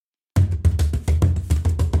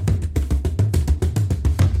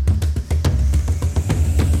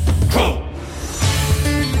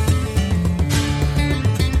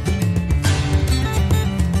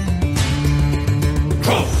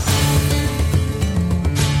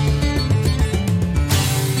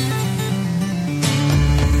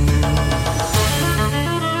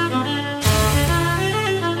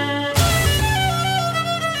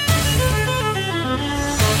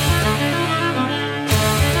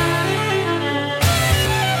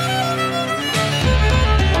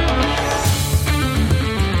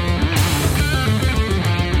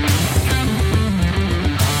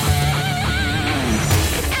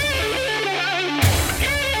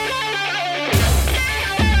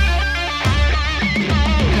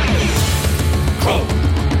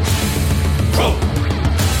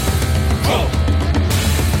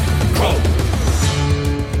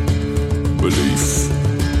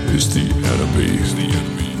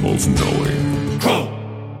of knowing.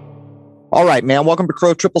 All right, man. Welcome to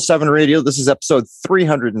Crow 777 Radio. This is episode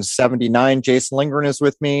 379. Jason Lingren is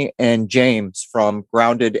with me and James from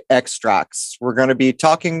Grounded Extracts. We're going to be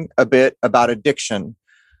talking a bit about addiction,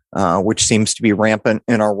 which seems to be rampant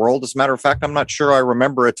in our world. As a matter of fact, I'm not sure I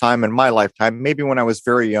remember a time in my lifetime, maybe when I was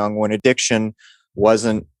very young, when addiction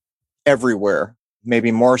wasn't everywhere.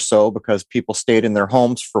 Maybe more so because people stayed in their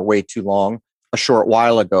homes for way too long a short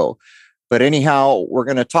while ago. But anyhow, we're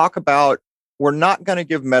not going to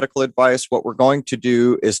give medical advice. What we're going to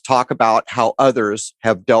do is talk about how others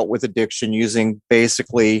have dealt with addiction using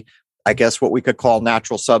basically, I guess, what we could call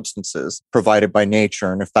natural substances provided by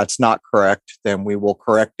nature. And if that's not correct, then we will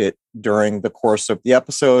correct it during the course of the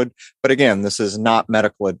episode. But again, this is not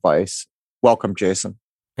medical advice. Welcome, Jason.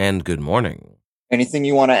 And good morning. Anything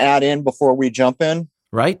you want to add in before we jump in?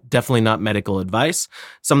 Right? Definitely not medical advice.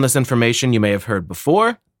 Some of this information you may have heard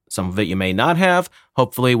before. Some of it you may not have.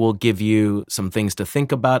 Hopefully we'll give you some things to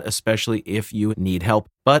think about, especially if you need help.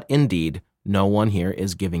 But indeed, no one here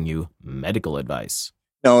is giving you medical advice.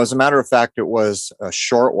 No, as a matter of fact, it was a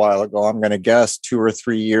short while ago, I'm going to guess 2 or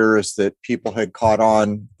 3 years, that people had caught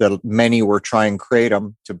on that many were trying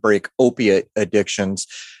kratom to break opiate addictions.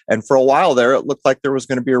 And for a while there, it looked like there was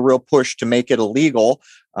going to be a real push to make it illegal.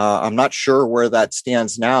 I'm not sure where that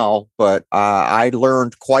stands now, but I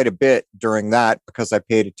learned quite a bit during that because I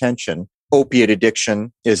paid attention. Opiate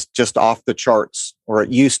addiction is just off the charts, or it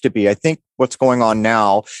used to be. I think what's going on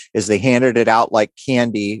now is they handed it out like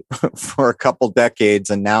candy for a couple decades,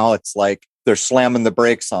 and now it's like they're slamming the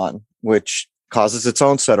brakes on, which causes its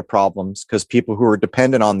own set of problems because people who are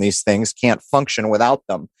dependent on these things can't function without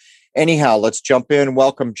them. Anyhow, let's jump in.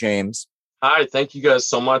 Welcome, James. Hi, thank you guys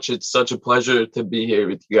so much. It's such a pleasure to be here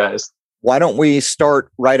with you guys. Why don't we start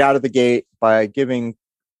right out of the gate by giving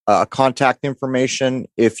contact information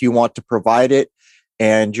if you want to provide it,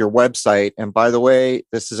 and your website. And by the way,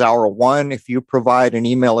 this is hour one. If you provide an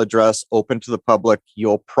email address open to the public,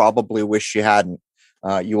 you'll probably wish you hadn't.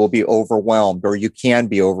 You will be overwhelmed, or you can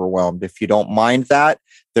be overwhelmed. If you don't mind that,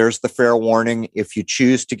 there's the fair warning. If you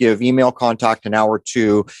choose to give email contact in hour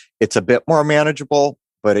two, it's a bit more manageable,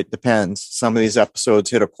 but it depends. Some of these episodes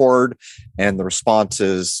hit a chord and the response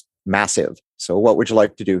is massive. So what would you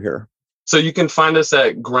like to do here? So you can find us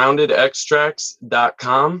at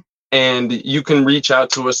groundedextracts.com, and you can reach out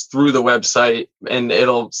to us through the website, and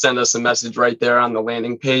it'll send us a message right there on the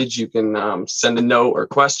landing page. You can send a note or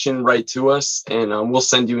question right to us, and we'll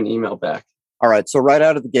send you an email back. All right. So right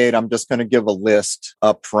out of the gate, I'm just going to give a list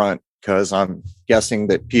up front because I'm guessing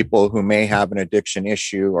that people who may have an addiction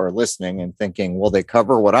issue are listening and thinking, well, they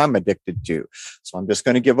cover what I'm addicted to. So I'm just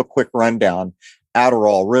going to give a quick rundown.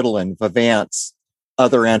 Adderall, Ritalin, Vivance,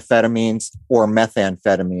 other amphetamines, or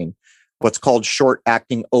methamphetamine. What's called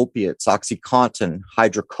short-acting opiates, OxyContin,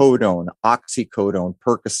 hydrocodone, oxycodone,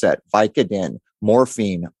 Percocet, Vicodin,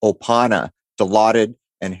 morphine, Opana, Dilaudid,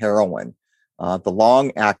 and heroin. The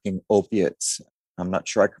long-acting opiates, I'm not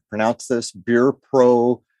sure I could pronounce this,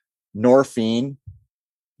 buprenorphine.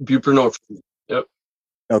 Buprenorphine, yep.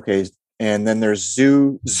 Okay, and then there's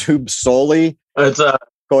Zubsoli.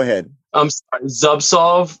 Go ahead. I'm sorry,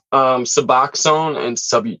 Zubsolv, Suboxone, and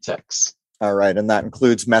Subutex. All right. And that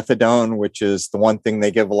includes methadone, which is the one thing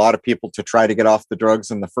they give a lot of people to try to get off the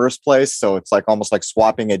drugs in the first place. So it's like almost like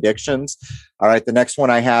swapping addictions. All right. The next one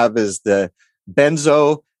I have is the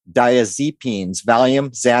benzodiazepines, Valium,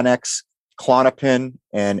 Xanax, Klonopin,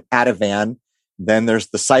 and Ativan. Then there's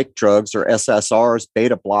the psych drugs, or SSRIs,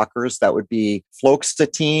 beta blockers. That would be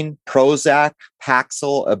fluoxetine, Prozac,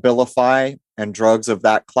 Paxil, Abilify, and drugs of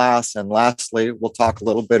that class. And lastly, we'll talk a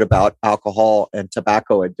little bit about alcohol and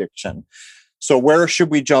tobacco addiction. So where should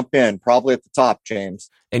we jump in? Probably at the top, James.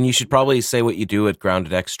 And you should probably say what you do at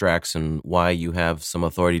Grounded Extracts and why you have some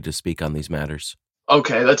authority to speak on these matters.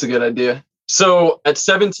 Okay, that's a good idea. So at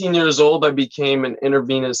 17 years old, I became an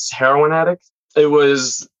intravenous heroin addict. It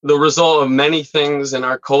was the result of many things in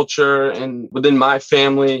our culture and within my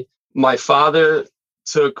family. My father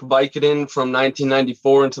took Vicodin from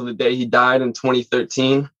 1994 until the day he died in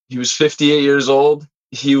 2013. He was 58 years old.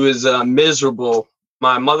 He was miserable.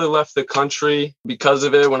 My mother left the country because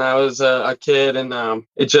of it when I was a kid, and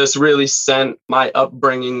it just really sent my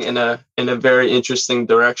upbringing in a very interesting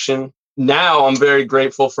direction. Now I'm very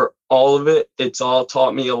grateful for all of it. It's all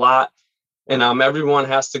taught me a lot, and everyone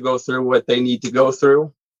has to go through what they need to go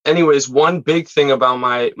through. Anyways, one big thing about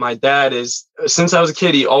my dad is, since I was a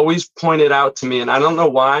kid, he always pointed out to me, and I don't know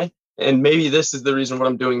why, and maybe this is the reason what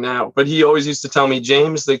I'm doing now, but he always used to tell me,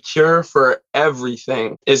 James, the cure for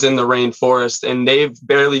everything is in the rainforest, and they've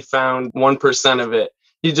barely found 1% of it.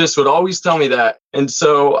 He just would always tell me that. And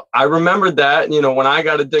so I remembered that, when I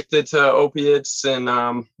got addicted to opiates, and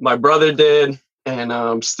my brother did,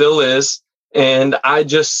 and still is. And I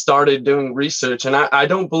just started doing research. And I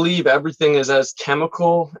don't believe everything is as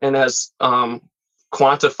chemical and as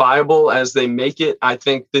quantifiable as they make it. I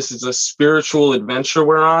think this is a spiritual adventure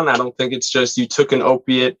we're on. I don't think it's just you took an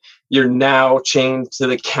opiate, you're now chained to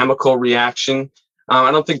the chemical reaction.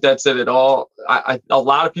 I don't think that's it at all. A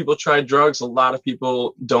lot of people try drugs. A lot of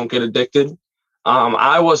people don't get addicted.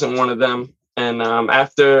 I wasn't one of them. And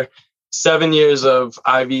after 7 years of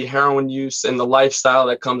IV heroin use and the lifestyle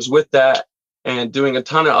that comes with that, and doing a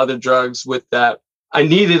ton of other drugs with that, I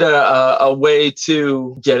needed a way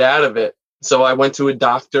to get out of it. So I went to a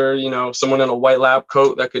doctor, someone in a white lab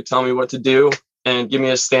coat that could tell me what to do and give me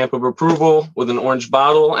a stamp of approval with an orange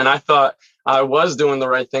bottle. And I thought I was doing the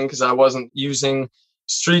right thing because I wasn't using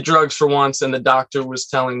street drugs for once. And the doctor was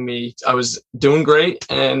telling me I was doing great.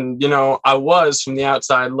 And, I was from the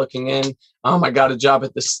outside looking in. I got a job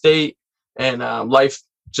at the state, and life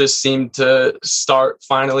just seemed to start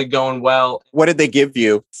finally going well. What did they give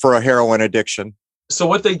you for a heroin addiction? So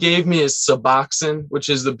what they gave me is Suboxone, which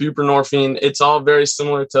is the buprenorphine. It's all very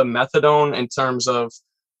similar to methadone in terms of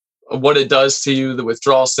what it does to you, the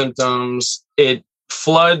withdrawal symptoms. It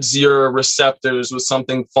floods your receptors with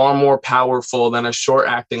something far more powerful than a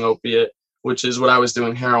short-acting opiate, which is what I was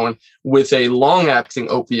doing heroin, with a long-acting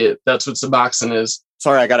opiate. That's what Suboxone is.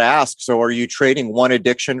 Sorry, I got to ask. So are you trading one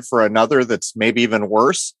addiction for another that's maybe even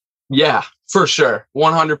worse? Yeah, for sure.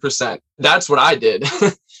 100%. That's what I did.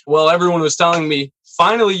 Well, everyone was telling me,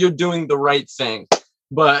 finally, you're doing the right thing.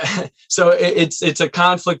 But so it's a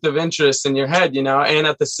conflict of interest in your head, and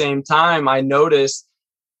at the same time, I noticed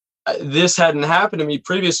this hadn't happened to me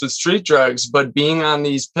previous with street drugs, but being on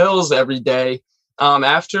these pills every day,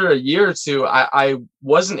 after a year or two, I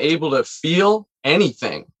wasn't able to feel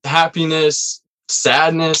anything. Happiness,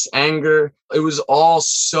 sadness, anger. It was all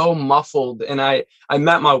so muffled. And I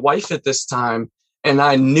met my wife at this time, and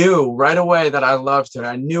I knew right away that I loved her.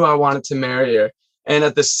 I knew I wanted to marry her. And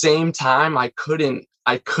at the same time, I couldn't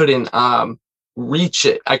reach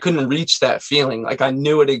it. I couldn't reach that feeling. Like, I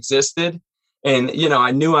knew it existed. And,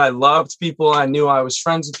 I knew I loved people. I knew I was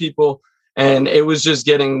friends with people, and it was just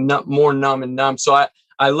getting more numb and numb. So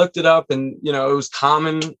I looked it up, and, it was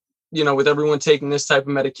common, with everyone taking this type of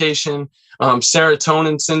medication.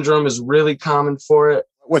 Serotonin syndrome is really common for it.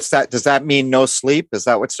 What's that? Does that mean no sleep? Is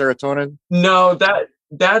that what serotonin? No,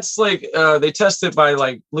 that's like, they test it by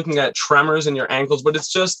like looking at tremors in your ankles, but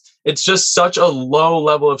it's just such a low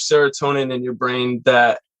level of serotonin in your brain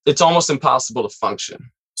that it's almost impossible to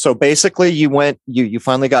function. So basically you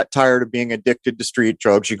finally got tired of being addicted to street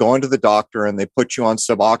drugs. You go into the doctor and they put you on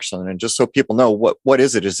Suboxone. And just so people know, what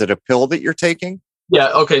is it? Is it a pill that you're taking? Yeah.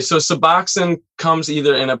 Okay. So Suboxone comes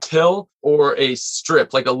either in a pill or a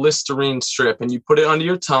strip, like a Listerine strip, and you put it under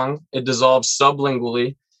your tongue. It dissolves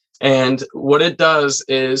sublingually. And what it does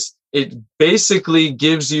is it basically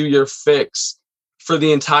gives you your fix for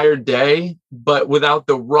the entire day, but without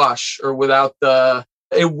the rush or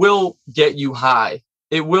it will get you high.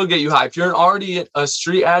 It will get you high. If you're already a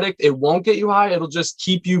street addict, it won't get you high. It'll just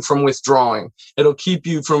keep you from withdrawing. It'll keep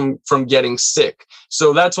you from getting sick.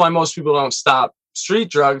 So that's why most people don't stop street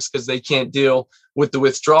drugs, because they can't deal with the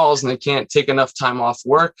withdrawals and they can't take enough time off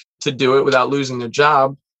work to do it without losing their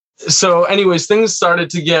job. So anyways, things started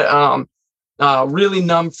to get really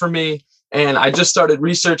numb for me. And I just started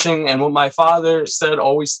researching, and what my father said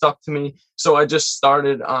always stuck to me. So I just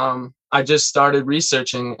started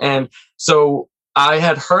researching. And so I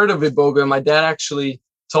had heard of Iboga. My dad actually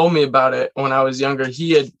told me about it when I was younger.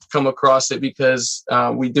 He had come across it because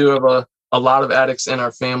we do have a lot of addicts in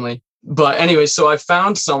our family. But anyway, so I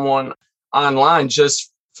found someone online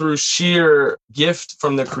just through sheer gift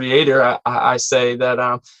from the creator. I say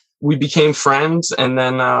that we became friends, and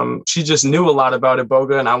then she just knew a lot about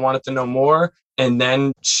Iboga, and I wanted to know more. And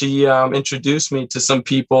then she introduced me to some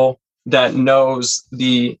people that knows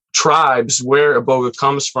the tribes where Iboga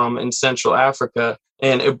comes from in Central Africa.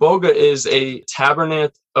 And Iboga is a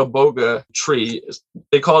Tabernath Iboga tree.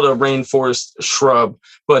 They call it a rainforest shrub,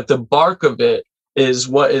 but the bark of it is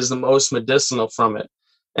what is the most medicinal from it.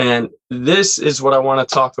 And this is what I want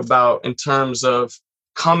to talk about in terms of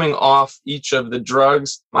coming off each of the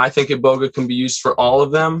drugs. I think Iboga can be used for all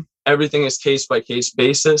of them. Everything is case by case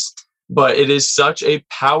basis, but it is such a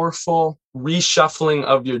powerful reshuffling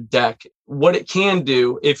of your deck. What it can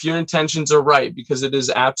do, if your intentions are right, because it is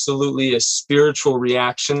absolutely a spiritual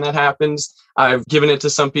reaction that happens. I've given it to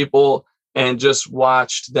some people and just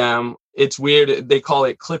watched them. It's weird. They call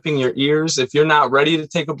it clipping your ears. If you're not ready to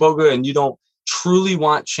take Iboga and you don't truly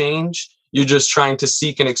want change, you're just trying to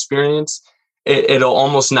seek an experience, it'll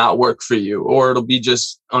almost not work for you, or it'll be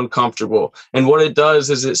just uncomfortable. And what it does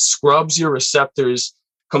is it scrubs your receptors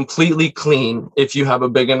completely clean if you have a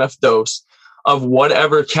big enough dose of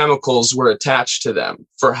whatever chemicals were attached to them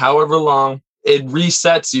for however long. It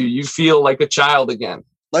resets you. You feel like a child again.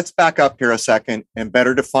 Let's back up here a second and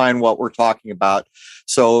better define what we're talking about.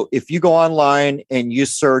 So if you go online and you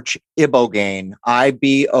search Ibogaine,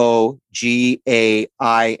 Ibogaine,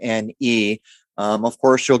 of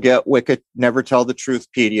course, you'll get Wiki Never Tell the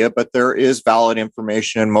Truthpedia, but there is valid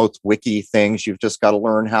information in most wiki things. You've just got to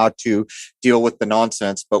learn how to deal with the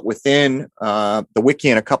nonsense. But within the wiki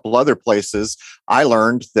and a couple other places, I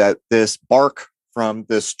learned that this bark from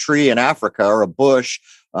this tree in Africa or a bush,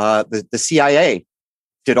 the CIA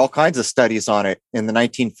did all kinds of studies on it in the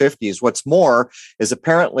 1950s. What's more is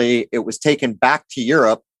apparently it was taken back to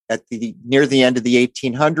Europe at near the end of the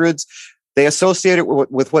 1800s. They associate it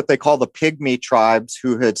with what they call the Pygmy tribes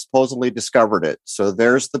who had supposedly discovered it. So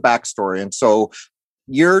there's the backstory. And so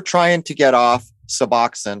you're trying to get off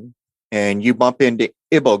Suboxone and you bump into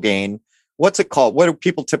Ibogaine. What's it called? What do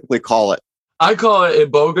people typically call it? I call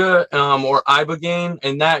it Iboga or Ibogaine,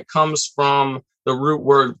 and that comes from the root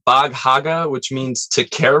word Baghaga, which means to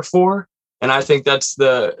care for. And I think that's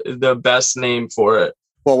the best name for it.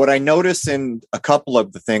 Well, what I notice in a couple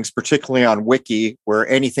of the things, particularly on Wiki, where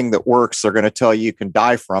anything that works, they're going to tell you can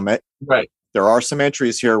die from it. Right. There are some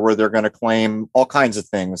entries here where they're going to claim all kinds of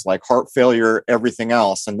things like heart failure, everything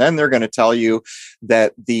else. And then they're going to tell you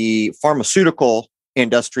that the pharmaceutical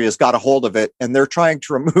industry has got a hold of it and they're trying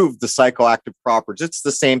to remove the psychoactive properties. It's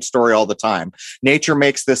the same story all the time. Nature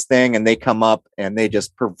makes this thing and they come up and they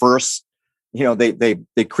just perverse.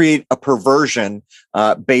 They create a perversion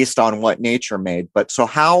based on what nature made. But so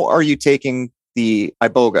how are you taking the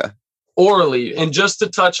Iboga? Orally. And just to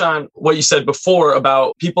touch on what you said before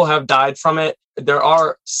about people have died from it, there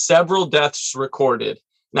are several deaths recorded.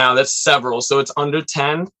 Now that's several. So it's under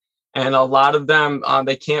 10. And a lot of them,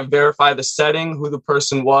 they can't verify the setting, who the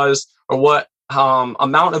person was, or what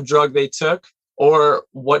amount of drug they took, or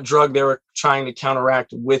what drug they were trying to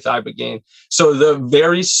counteract with Ibogaine. So the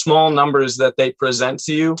very small numbers that they present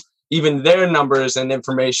to you, even their numbers and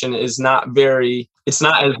information is it's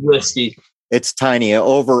not as risky. It's tiny.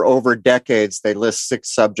 Over decades, they list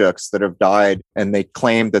 6 subjects that have died, and they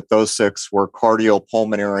claim that those 6 were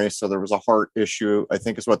cardiopulmonary. So there was a heart issue, I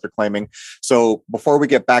think is what they're claiming. So before we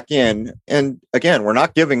get back in, and again, we're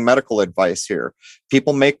not giving medical advice here.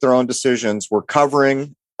 People make their own decisions. We're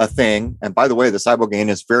covering a thing. And by the way, this Ibogaine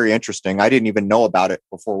is very interesting. I didn't even know about it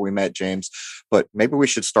before we met, James, but maybe we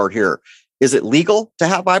should start here. Is it legal to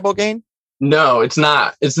have Ibogaine? No, it's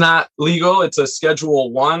not. It's not legal. It's a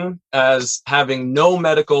Schedule 1 as having no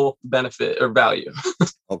medical benefit or value.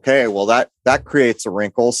 Okay, well, that creates a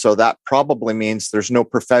wrinkle. So that probably means there's no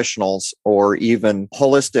professionals or even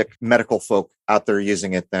holistic medical folk out there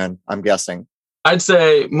using it then, I'm guessing. I'd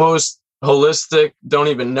say most holistic don't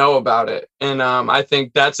even know about it. And I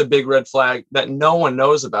think that's a big red flag that no one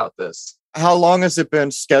knows about this. How long has it been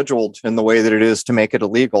scheduled in the way that it is to make it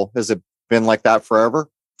illegal? Has it been like that forever?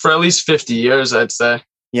 For at least 50 years, I'd say.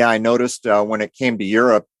 Yeah, I noticed when it came to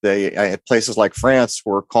Europe, places like France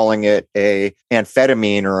were calling it a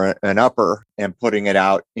amphetamine or an upper and putting it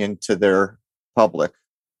out into their public.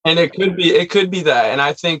 And it could be that. And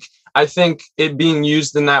I think it being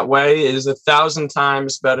used in that way is 1,000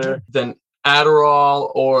 times better than Adderall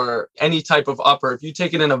or any type of upper. If you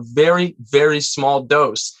take it in a very, very small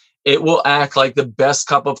dose, it will act like the best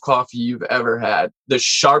cup of coffee you've ever had. The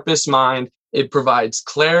sharpest mind. It provides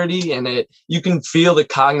clarity, and you can feel the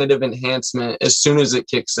cognitive enhancement as soon as it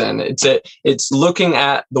kicks in. It's looking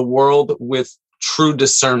at the world with true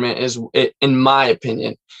discernment, in my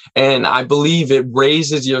opinion. And I believe it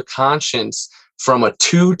raises your conscience from a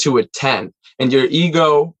 2 to a 10. And your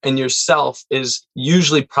ego and yourself is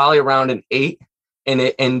usually probably around an 8.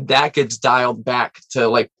 And that gets dialed back to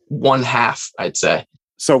like 1/2, I'd say.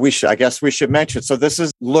 So I guess we should mention. So this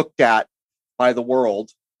is looked at by the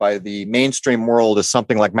world, by the mainstream world, as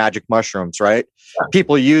something like magic mushrooms, right? Yeah.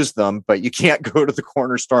 People use them, but you can't go to the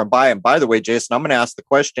corner store and buy them. By the way, Jason, I'm going to ask the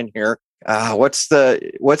question here. What's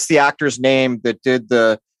the actor's name that did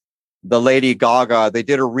the Lady Gaga? They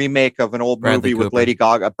did a remake of an old movie with Lady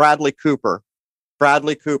Gaga. Bradley Cooper.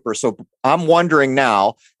 So I'm wondering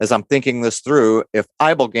now, as I'm thinking this through, if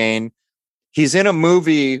Ibogaine, he's in a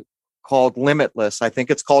movie called Limitless. I think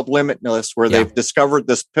it's called Limitless, where they've discovered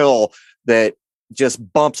this pill that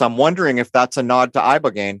just bumps. I'm wondering if that's a nod to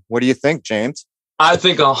Ibogaine. What do you think, James? I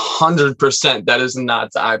think 100% that is a nod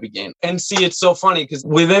to Ibogaine. And see, it's so funny because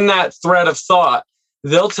within that thread of thought,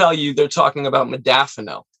 they'll tell you they're talking about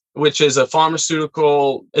modafinil. which is a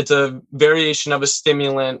pharmaceutical. It's a variation of a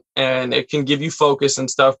stimulant, and it can give you focus and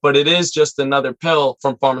stuff, but it is just another pill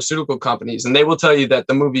from pharmaceutical companies. And they will tell you that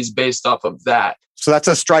the movie's based off of that. So that's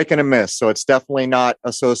a strike and a miss. So it's definitely not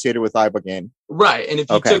associated with Ibogaine. Right. And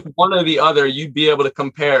if you took one or the other, you'd be able to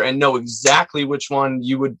compare and know exactly which one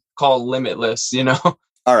you would call limitless, you know?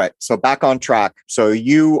 All right. So back on track. So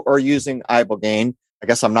you are using Ibogaine. I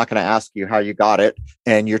guess I'm not going to ask you how you got it.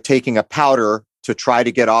 And you're taking a powder to try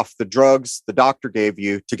to get off the drugs the doctor gave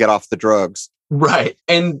you to get off the drugs. Right.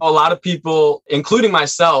 And a lot of people, including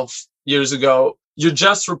myself years ago, you're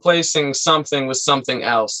just replacing something with something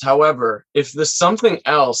else. However, if the something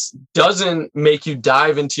else doesn't make you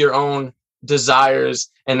dive into your own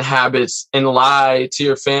desires and habits and lie to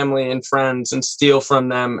your family and friends and steal from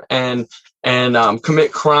them and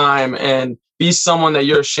commit crime and be someone that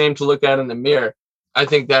you're ashamed to look at in the mirror, I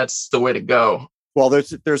think that's the way to go. Well,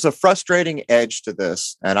 there's a frustrating edge to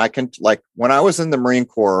this. And I can, like, when I was in the Marine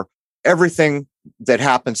Corps, everything that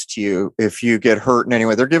happens to you, if you get hurt in any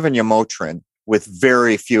way, they're giving you Motrin with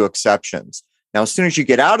very few exceptions. Now, as soon as you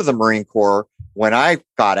get out of the Marine Corps, when I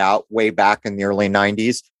got out way back in the early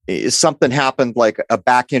 90s, something happened like a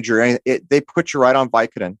back injury. They put you right on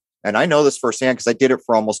Vicodin. And I know this firsthand because I did it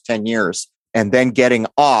for almost 10 years. And then getting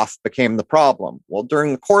off became the problem. Well,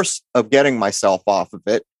 during the course of getting myself off of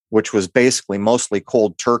it, which was basically mostly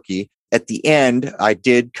cold turkey, at the end, I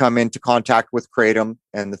did come into contact with Kratom.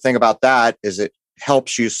 And the thing about that is it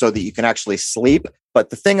helps you so that you can actually sleep. But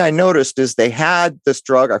the thing I noticed is they had this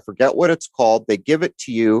drug, I forget what it's called. They give it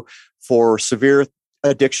to you for severe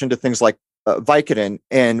addiction to things like Vicodin.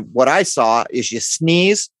 And what I saw is you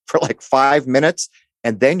sneeze for like 5 minutes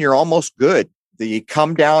and then you're almost good. The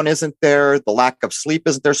come down isn't there. The lack of sleep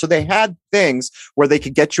isn't there. So they had things where they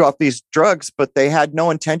could get you off these drugs, but they had no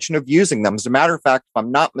intention of using them. As a matter of fact, if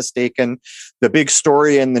I'm not mistaken, the big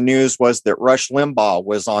story in the news was that Rush Limbaugh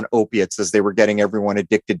was on opiates as they were getting everyone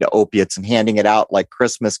addicted to opiates and handing it out like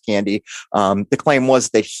Christmas candy. The claim was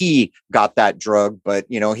that he got that drug, but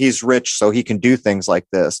he's rich, so he can do things like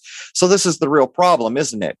this. So this is the real problem,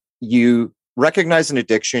 isn't it? You recognize an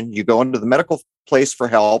addiction, you go into the medical place for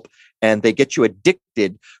help, and they get you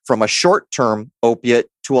addicted from a short-term opiate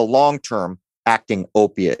to a long-term acting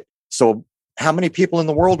opiate. So how many people in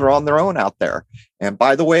the world are on their own out there? And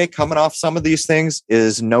by the way, coming off some of these things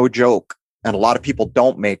is no joke. And a lot of people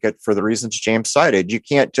don't make it for the reasons James cited. You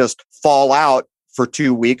can't just fall out for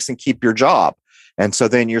 2 weeks and keep your job. And so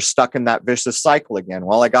then you're stuck in that vicious cycle again.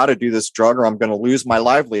 Well, I got to do this drug or I'm going to lose my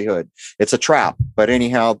livelihood. It's a trap. But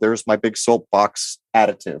anyhow, there's my big soapbox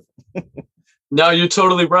additive. No, you're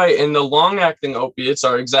totally right. And the long-acting opiates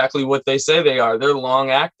are exactly what they say they are. They're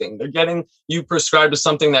long-acting. They're getting you prescribed to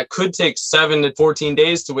something that could take 7 to 14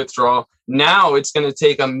 days to withdraw. Now it's going to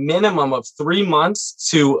take a minimum of 3 months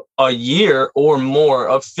to a year or more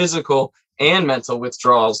of physical and mental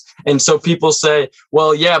withdrawals. And so people say,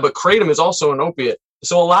 well, yeah, but Kratom is also an opiate.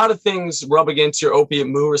 So a lot of things rub against your opiate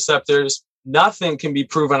mu receptors. Nothing can be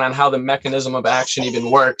proven on how the mechanism of action even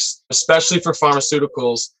works, especially for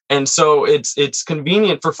pharmaceuticals. And so it's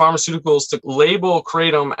convenient for pharmaceuticals to label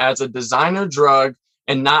Kratom as a designer drug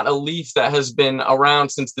and not a leaf that has been around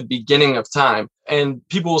since the beginning of time. And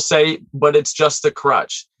people will say, but it's just a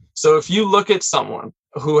crutch. So if you look at someone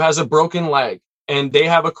who has a broken leg and they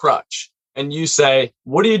have a crutch and you say,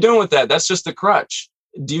 what are you doing with that? That's just a crutch.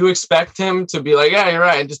 Do you expect him to be like, yeah, you're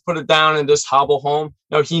right, and just put it down and just hobble home?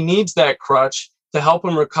 No, he needs that crutch to help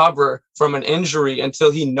him recover from an injury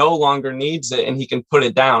until he no longer needs it and he can put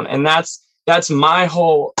it down. And that's my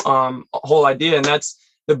whole idea. And that's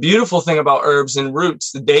the beautiful thing about herbs and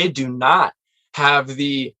roots. They do not have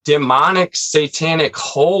the demonic, satanic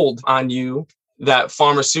hold on you that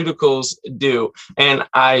pharmaceuticals do. And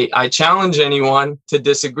I challenge anyone to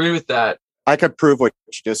disagree with that. I could prove what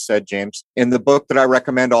you just said, James. In the book that I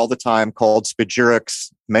recommend all the time called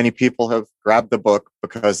Spagyrics, many people have grabbed the book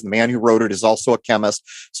because the man who wrote it is also a chemist.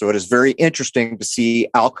 So it is very interesting to see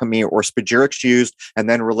alchemy or spagyrics used and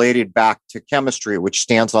then related back to chemistry, which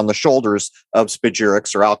stands on the shoulders of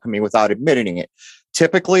spagyrics or alchemy without admitting it.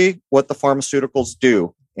 Typically, what the pharmaceuticals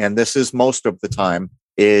do, and this is most of the time,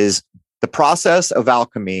 is the process of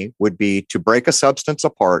alchemy would be to break a substance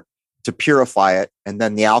apart, to purify it, and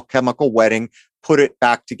then the alchemical wetting, put it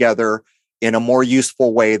back together in a more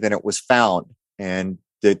useful way than it was found. And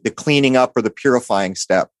the cleaning up or the purifying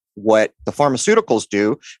step. What the pharmaceuticals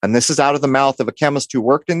do, and this is out of the mouth of a chemist who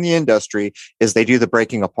worked in the industry, is they do the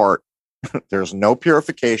breaking apart. There's no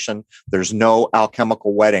purification. There's no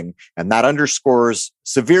alchemical wetting. And that underscores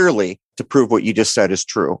severely to prove what you just said is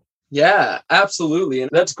true. Yeah, absolutely. And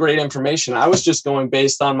that's great information. I was just going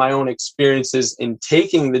based on my own experiences in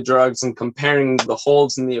taking the drugs and comparing the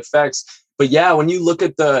holds and the effects. But yeah, when you look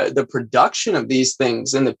at the production of these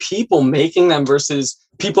things and the people making them versus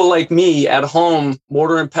people like me at home,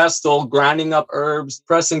 mortar and pestle, grinding up herbs,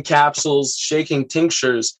 pressing capsules, shaking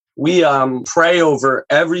tinctures, we pray over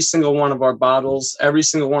every single one of our bottles, every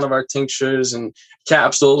single one of our tinctures and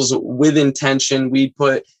capsules with intention. We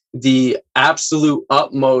put the absolute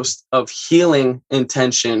utmost of healing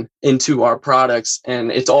intention into our products,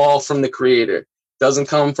 and it's all from the creator. It doesn't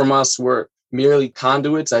come from us. We're merely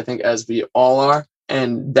conduits, I think, as we all are.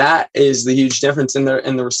 And that is the huge difference in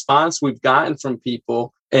the response we've gotten from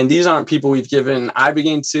people. And these aren't people we've given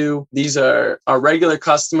ibogaine to. These are our regular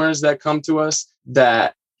customers that come to us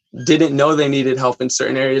that didn't know they needed help in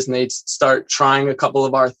certain areas, and they start trying a couple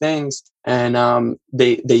of our things, and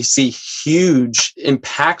they see huge,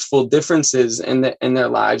 impactful differences in their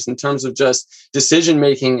lives in terms of just decision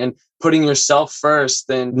making and putting yourself first,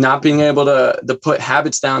 and not being able to put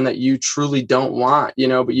habits down that you truly don't want,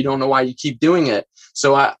 but you don't know why you keep doing it.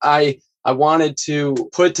 So I wanted to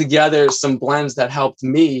put together some blends that helped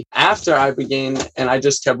me after ibogaine, and I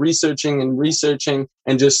just kept researching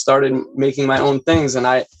and just started making my own things. And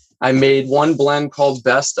I made one blend called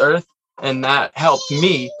Best Earth, and that helped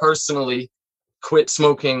me personally quit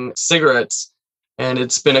smoking cigarettes. And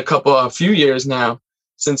it's been a few years now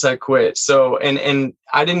since I quit. So, and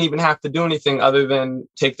I didn't even have to do anything other than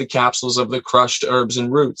take the capsules of the crushed herbs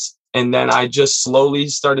and roots. And then I just slowly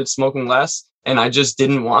started smoking less, and I just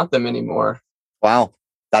didn't want them anymore. Wow.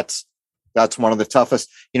 That's one of the toughest.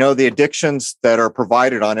 The addictions that are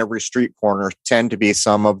provided on every street corner tend to be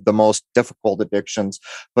some of the most difficult addictions.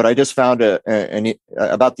 But I just found about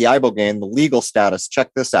the ibogaine, the legal status.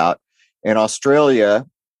 Check this out. In Australia,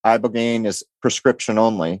 ibogaine is prescription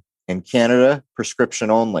only. In Canada, prescription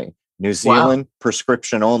only. New Zealand,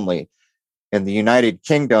 prescription only. In the United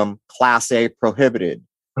Kingdom, Class A prohibited.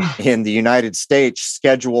 In the United States,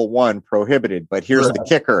 Schedule 1 prohibited. But here's the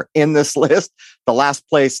kicker. In this list, the last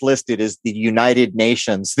place listed is the United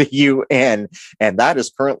Nations, the UN, and that is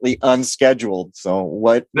currently unscheduled. So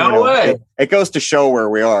what? No way. It goes to show where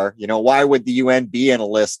we are. Why would the UN be in a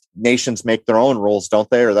list? Nations make their own rules, don't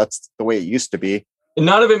they? Or that's the way it used to be.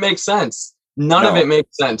 None of it makes sense. None of it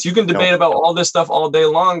makes sense. You can debate about all this stuff all day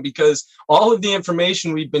long, because all of the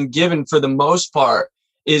information we've been given for the most part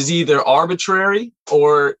is either arbitrary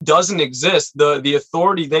or doesn't exist. The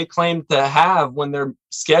authority they claim to have when they're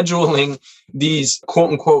scheduling these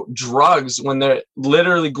quote unquote drugs, when they're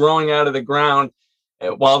literally growing out of the ground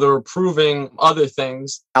while they're approving other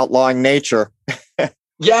things. Outlawing nature.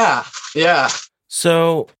 Yeah.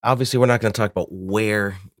 So obviously we're not going to talk about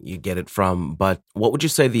where you get it from, but what would you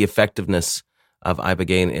say the effectiveness of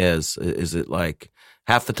ibogaine is? Is it like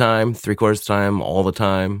half the time, 3/4 the time, all the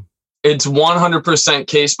time? It's 100%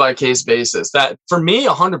 case by case basis. That for me,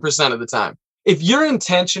 100% of the time. If your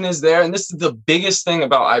intention is there, and this is the biggest thing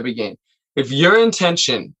about ibogaine, if your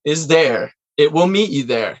intention is there, it will meet you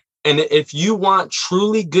there. And if you want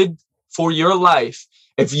truly good for your life,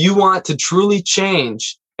 if you want to truly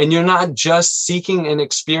change, and you're not just seeking an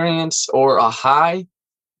experience or a high,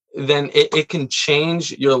 then it can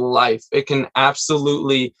change your life. It can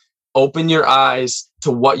absolutely open your eyes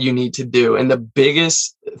to what you need to do. And the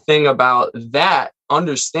biggest thing about that,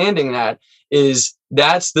 understanding that, is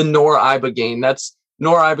that's the noribogaine.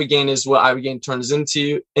 Noribogaine is what ibogaine turns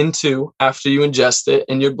into after you ingest it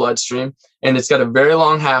in your bloodstream. And it's got a very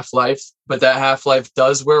long half-life, but that half-life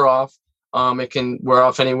does wear off. It can wear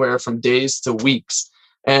off anywhere from days to weeks.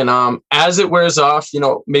 And as it wears off,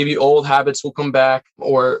 maybe old habits will come back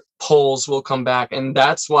or pulls will come back. And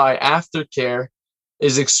that's why aftercare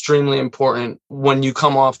is extremely important when you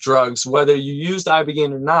come off drugs, whether you used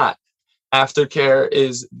ibogaine or not. Aftercare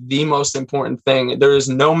is the most important thing. There is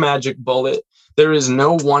no magic bullet. There is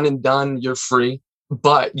no one and done, you're free,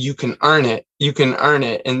 but you can earn it. You can earn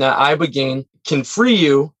it. And that ibogaine can free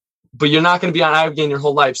you, but you're not going to be on ibogaine your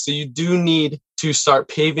whole life. So you do need to start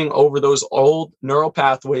paving over those old neural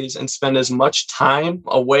pathways and spend as much time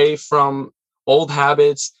away from old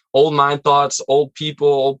habits, old mind thoughts, old people,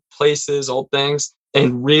 old places, old things,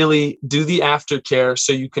 and really do the aftercare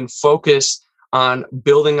so you can focus on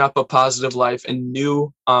building up a positive life and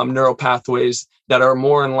new neural pathways that are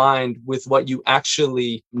more in line with what you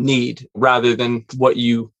actually need rather than what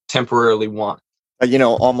you temporarily want.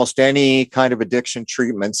 Almost any kind of addiction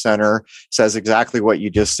treatment center says exactly what you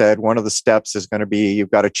just said. One of the steps is going to be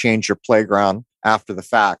you've got to change your playground after the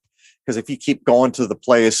fact. Because if you keep going to the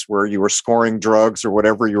place where you were scoring drugs or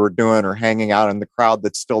whatever you were doing or hanging out in the crowd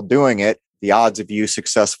that's still doing it, the odds of you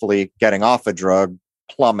successfully getting off a drug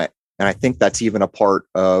plummet. And I think that's even a part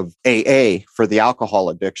of AA for the alcohol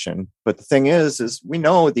addiction. But the thing is we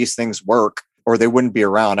know these things work or they wouldn't be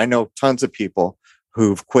around. I know tons of people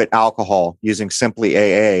who've quit alcohol using simply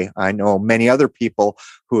AA. I know many other people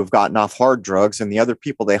who have gotten off hard drugs, and the other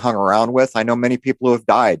people they hung around with, I know many people who have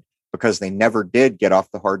died because they never did get off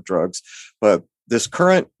the hard drugs. But this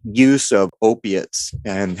current use of opiates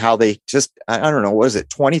and how they just, I don't know, what is it,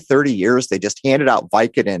 20, 30 years, they just handed out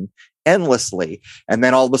Vicodin endlessly. And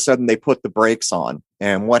then all of a sudden they put the brakes on.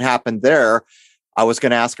 And what happened there, I was going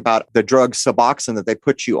to ask about the drug Suboxone that they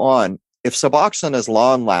put you on. If Suboxone is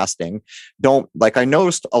long lasting, I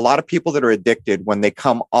noticed a lot of people that are addicted, when they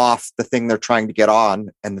come off the thing they're trying to get on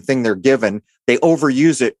and the thing they're given, they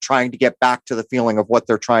overuse it trying to get back to the feeling of what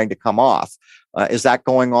they're trying to come off. Is that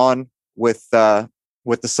going on with the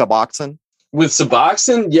Suboxone? With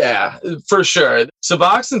Suboxone, yeah, for sure.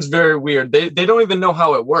 Suboxone's very weird. They don't even know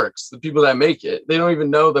how it works. The people that make it, they don't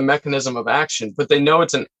even know the mechanism of action, but they know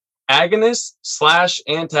it's an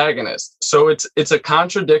agonist/antagonist. So it's a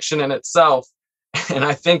contradiction in itself. And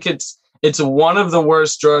I think it's one of the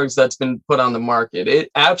worst drugs that's been put on the market.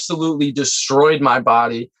 It absolutely destroyed my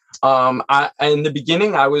body. In the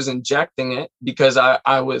beginning, I was injecting it because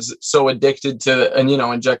I was so addicted to,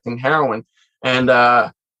 injecting heroin. And,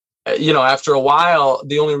 after a while,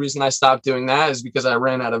 the only reason I stopped doing that is because I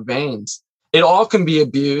ran out of veins. It all can be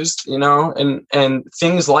abused, and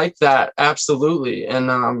things like that. Absolutely.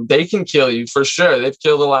 And they can kill you for sure. They've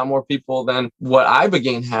killed a lot more people than what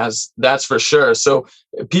Ibogaine has. That's for sure. So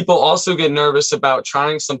people also get nervous about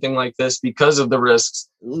trying something like this because of the risks.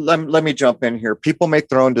 Let me jump in here. People make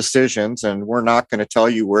their own decisions, and we're not going to tell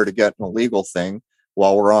you where to get an illegal thing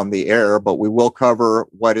while we're on the air, but we will cover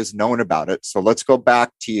what is known about it. So let's go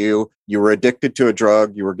back to you. You were addicted to a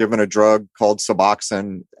drug. You were given a drug called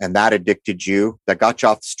Suboxone, and that addicted you. That got you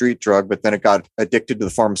off the street drug, but then it got addicted to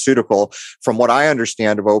the pharmaceutical. From what I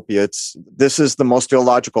understand of opiates, this is the most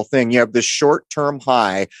illogical thing. You have this short-term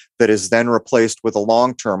high that is then replaced with a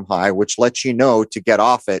long-term high, which lets you know to get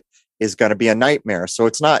off it is going to be a nightmare. So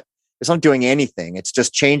it's not doing anything. It's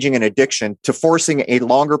just changing an addiction to forcing a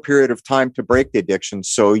longer period of time to break the addiction.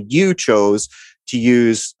 So you chose to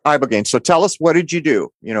use Ibogaine. So tell us, what did you do?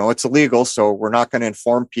 It's illegal, so we're not going to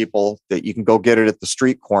inform people that you can go get it at the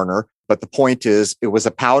street corner. But the point is, it was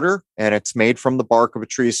a powder and it's made from the bark of a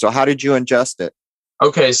tree. So how did you ingest it?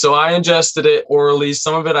 Okay, so I ingested it orally.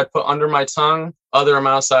 Some of it I put under my tongue. Other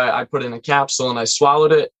amounts I put in a capsule and I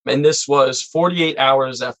swallowed it. And this was 48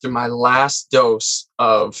 hours after my last dose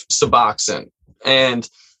of Suboxone. And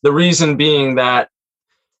the reason being that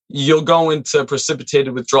you'll go into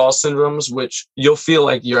precipitated withdrawal syndromes, which you'll feel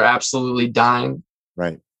like you're absolutely dying.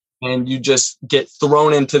 Right. And you just get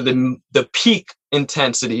thrown into the peak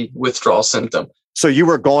intensity withdrawal symptom. So you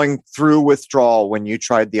were going through withdrawal when you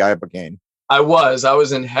tried the Ibogaine? I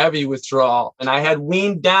was in heavy withdrawal, and I had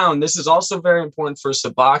weaned down. This is also very important for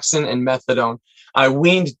Suboxone and methadone. I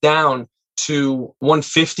weaned down to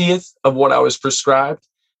 1/50th of what I was prescribed.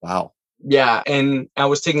 Wow. Yeah. And I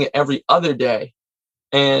was taking it every other day.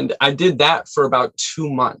 And I did that for about 2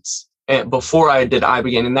 months before I did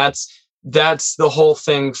Ibogaine. And that's the whole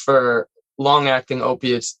thing for long acting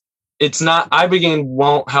opiates. It's not, Ibogaine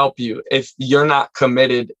won't help you if you're not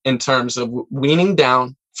committed in terms of weaning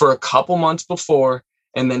down for a couple months before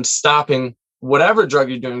and then stopping whatever drug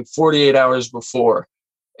you're doing 48 hours before.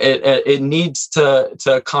 It needs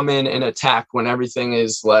to come in and attack when everything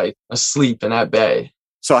is like asleep and at bay.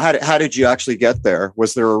 So how did you actually get there?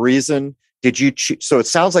 Was there a reason? Did you? So it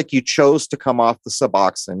sounds like you chose to come off the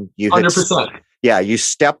Suboxone. 100%. Yeah, you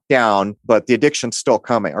stepped down, but the addiction's still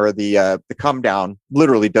coming, or the come down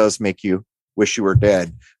literally does make you wish you were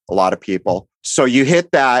dead. A lot of people. So you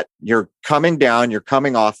hit that, you're coming down, you're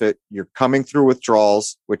coming off it, you're coming through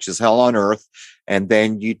withdrawals, which is hell on earth. And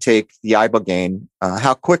then you take the Ibogaine.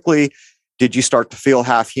 How quickly did you start to feel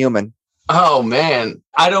half human? Oh, man,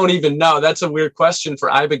 I don't even know. That's a weird question for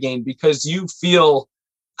Ibogaine because you feel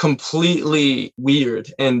completely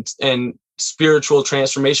weird and spiritual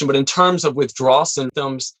transformation. But in terms of withdrawal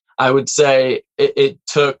symptoms, I would say it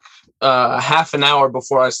took half an hour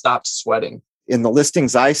before I stopped sweating. In the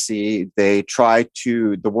listings I see, they try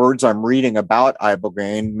to, the words I'm reading about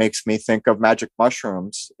Ibogaine makes me think of magic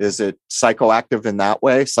mushrooms. Is it psychoactive in that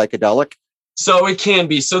way, psychedelic? So it can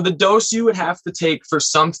be. So the dose you would have to take for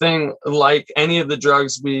something like any of the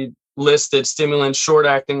drugs we listed, stimulants,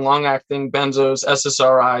 short-acting, long-acting, benzos,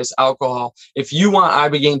 SSRIs, alcohol. If you want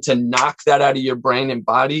Ibogaine to knock that out of your brain and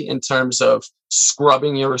body in terms of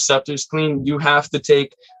scrubbing your receptors clean, you have to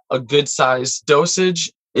take a good size dosage.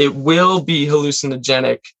 it will be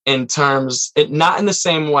hallucinogenic in terms, not in the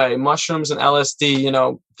same way. Mushrooms and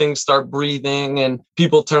LSD, things start breathing and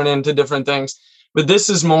people turn into different things. But this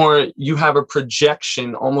is more, you have a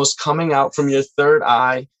projection almost coming out from your third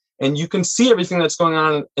eye, and you can see everything that's going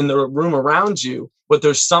on in the room around you, but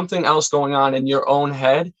there's something else going on in your own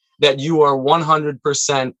head that you are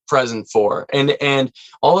 100% present for. And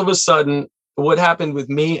all of a sudden, what happened with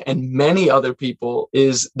me and many other people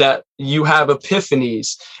is that you have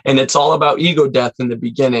epiphanies, and it's all about ego death in the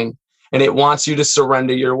beginning. And it wants you to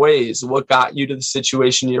surrender your ways. What got you to the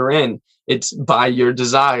situation you're in? It's by your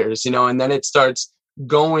desires, and then it starts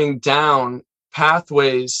going down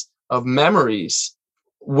pathways of memories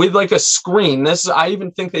with like a screen. I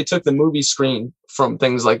even think they took the movie Screen from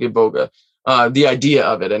things like Iboga. The idea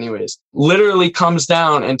of it anyways, literally comes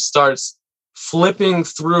down and starts flipping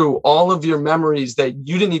through all of your memories that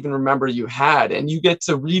you didn't even remember you had. And you get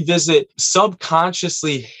to revisit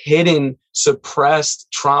subconsciously hidden, suppressed,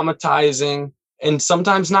 traumatizing, and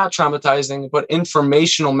sometimes not traumatizing, but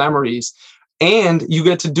informational memories. And you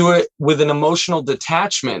get to do it with an emotional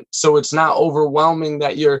detachment. So it's not overwhelming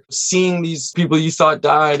that you're seeing these people you thought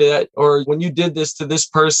died, or when you did this to this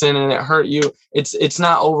person and it hurt you. It's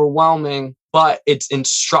not overwhelming, but it's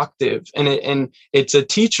instructive, and it's a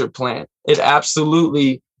teacher plant. It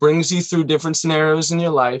absolutely brings you through different scenarios in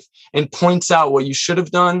your life and points out what you should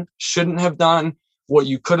have done, shouldn't have done, what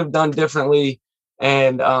you could have done differently,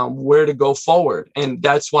 and where to go forward. And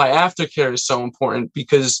that's why aftercare is so important,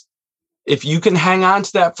 because if you can hang on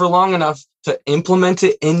to that for long enough to implement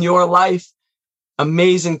it in your life,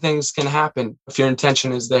 amazing things can happen if your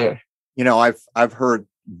intention is there. I've heard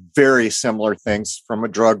very similar things from a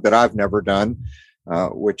drug that I've never done,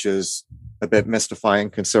 which is a bit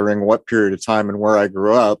mystifying considering what period of time and where I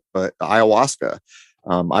grew up, but ayahuasca.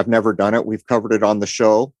 I've never done it. We've covered it on the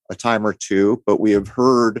show a time or two, but we have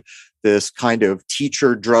heard this kind of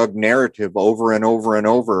teacher drug narrative over and over and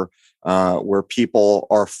over, where people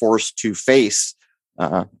are forced to face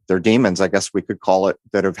their demons, I guess we could call it,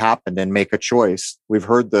 that have happened and make a choice. We've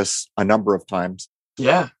heard this a number of times.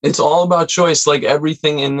 Yeah, it's all about choice. Like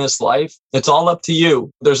everything in this life, it's all up to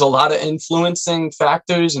you. There's a lot of influencing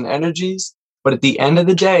factors and energies, but at the end of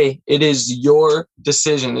the day, it is your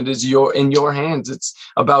decision. It is in your hands. It's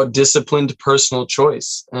about disciplined personal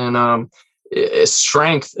choice and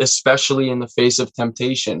strength, especially in the face of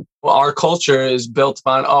temptation. Well, our culture is built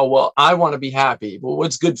upon, I want to be happy. Well,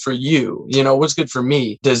 what's good for you? What's good for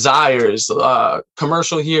me? Desires,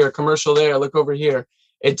 commercial here, commercial there, look over here.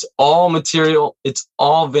 It's all material. It's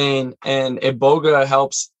all vain. And Iboga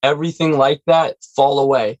helps everything like that fall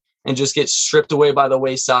away and just get stripped away by the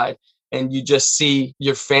wayside. And you just see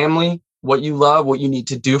your family, what you love, what you need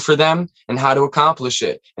to do for them, and how to accomplish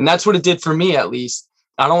it. And that's what it did for me, at least.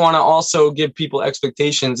 I don't want to also give people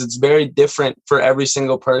expectations. It's very different for every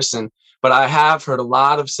single person. But I have heard a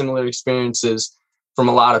lot of similar experiences from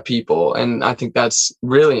a lot of people. And I think that's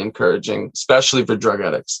really encouraging, especially for drug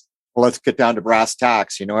addicts. Well, let's get down to brass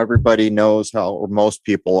tacks. Everybody knows or most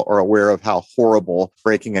people are aware of how horrible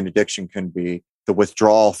breaking an addiction can be. The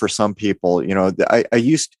withdrawal for some people, I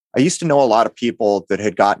used to know a lot of people that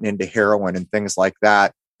had gotten into heroin and things like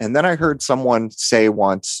that. And then I heard someone say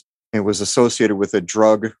once, it was associated with a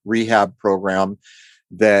drug rehab program,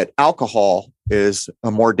 that alcohol is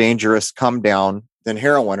a more dangerous come down than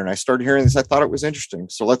heroin. And I started hearing this. I thought it was interesting.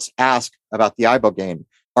 So let's ask about the ibogaine.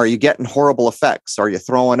 Are you getting horrible effects? Are you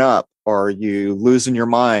throwing up? Are you losing your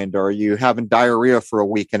mind? Are you having diarrhea for a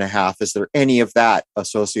week and a half? Is there any of that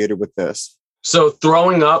associated with this? So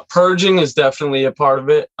throwing up, purging is definitely a part of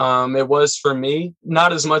it. It was for me,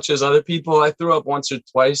 not as much as other people. I threw up once or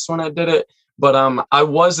twice when I did it. But I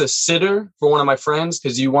was a sitter for one of my friends,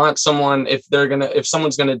 because you want someone, if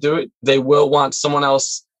someone's going to do it, they will want someone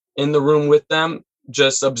else in the room with them,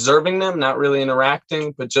 just observing them, not really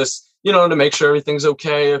interacting, but just, to make sure everything's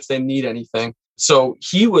okay if they need anything. So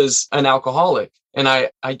he was an alcoholic, and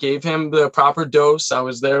I gave him the proper dose. I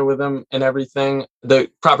was there with him and everything.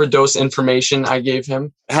 The proper dose information I gave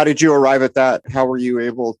him. How did you arrive at that? How were you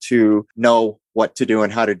able to know what to do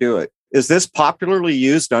and how to do it? Is this popularly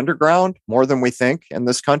used underground more than we think in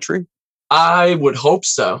this country? I would hope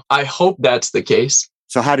so. I hope that's the case.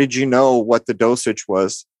 So how did you know what the dosage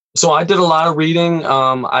was? So I did a lot of reading.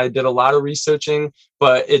 I did a lot of researching,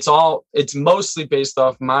 but it's mostly based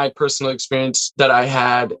off my personal experience that I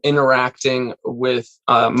had interacting with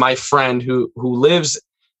my friend who lives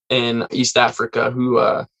in East Africa, who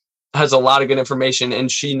has a lot of good information, and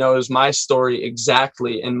she knows my story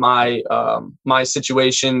exactly and my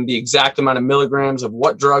situation, the exact amount of milligrams of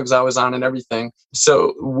what drugs I was on and everything.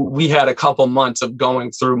 So we had a couple months of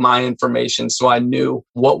going through my information, so I knew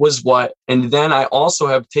what was what. And then I also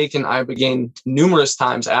have taken Ibogaine numerous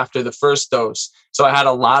times after the first dose. So I had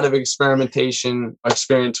a lot of experimentation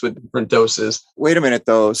experience with different doses. Wait a minute,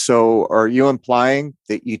 though. So are you implying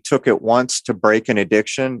that you took it once to break an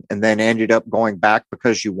addiction and then ended up going back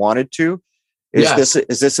because you wanted to? Is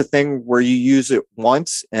this a thing where you use it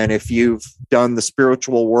once, and if you've done the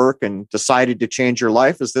spiritual work and decided to change your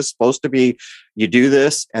life, is this supposed to be you do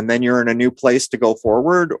this and then you're in a new place to go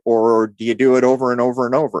forward, or do you do it over and over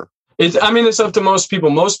and over? It's up to most people.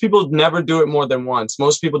 Most people never do it more than once.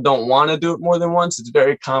 Most people don't want to do it more than once. It's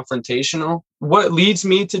very confrontational. What leads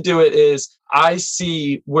me to do it is I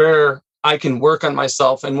see where I can work on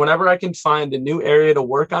myself. And whenever I can find a new area to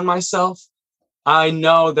work on myself, I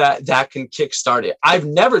know that can kickstart it. I've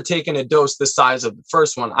never taken a dose the size of the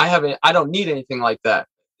first one. I don't need anything like that,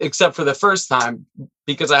 except for the first time,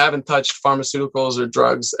 because I haven't touched pharmaceuticals or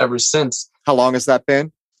drugs ever since. How long has that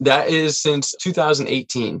been? That is since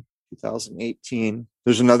 2018. 2018.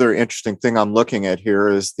 There's another interesting thing I'm looking at here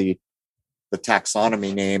is the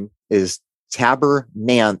taxonomy name is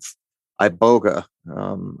Tabernanthe iboga.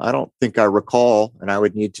 I don't think I recall, and I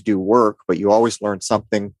would need to do work, but you always learn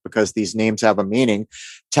something because these names have a meaning.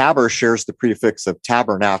 Taber shares the prefix of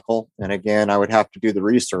tabernacle. And again, I would have to do the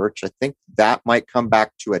research. I think that might come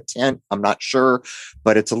back to a tent. I'm not sure,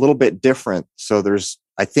 but it's a little bit different. So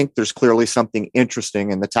I think there's clearly something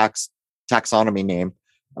interesting in the taxonomy name.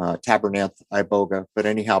 Tabernanthe iboga. But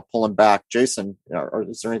anyhow, pulling back, Jason,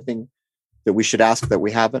 is there anything that we should ask that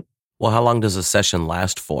we haven't? Well, how long does a session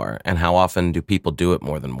last for, and how often do people do it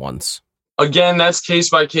more than once? Again, that's case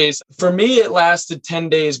by case. For me, it lasted 10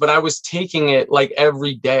 days, but I was taking it like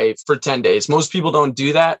every day for 10 days. Most people don't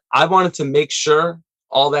do that. I wanted to make sure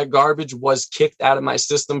all that garbage was kicked out of my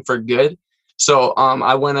system for good. So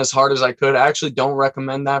I went as hard as I could. I actually don't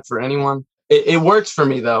recommend that for anyone. It worked for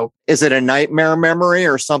me, though. Is it a nightmare memory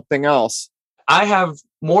or something else? I have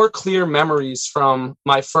more clear memories from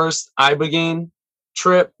my first Ibogaine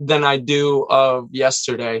trip than I do of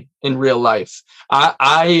yesterday in real life.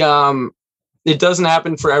 It doesn't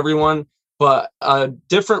happen for everyone, but a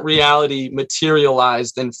different reality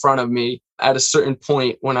materialized in front of me at a certain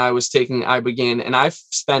point when I was taking Ibogaine. And I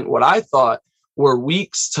spent what I thought were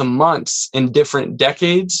weeks to months in different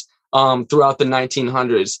decades throughout the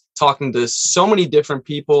 1900s, talking to so many different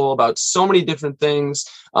people about so many different things,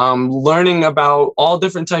 learning about all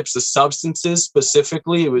different types of substances.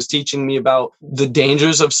 Specifically, it was teaching me about the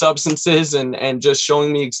dangers of substances and just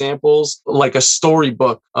showing me examples like a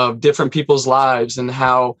storybook of different people's lives and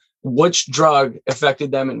how which drug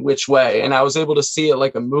affected them in which way. And I was able to see it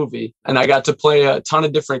like a movie, and I got to play a ton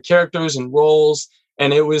of different characters and roles.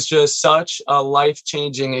 And it was just such a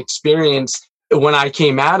life-changing experience. When I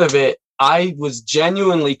came out of it, I was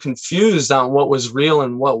genuinely confused on what was real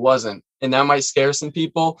and what wasn't. And that might scare some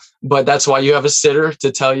people, but that's why you have a sitter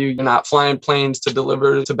to tell you you're not flying planes to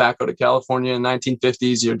deliver tobacco to California in the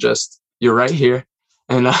 1950s. You're right here.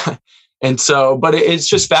 And so, but it's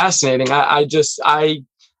just fascinating.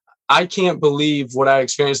 I can't believe what I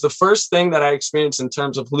experienced. The first thing that I experienced in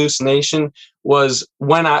terms of hallucination was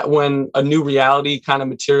when a new reality kind of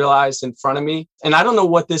materialized in front of me. And I don't know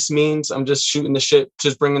what this means. I'm just shooting the shit,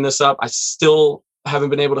 just bringing this up. I still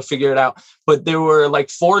haven't been able to figure it out. But there were like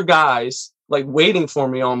 4 guys like waiting for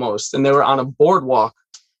me almost. And they were on a boardwalk.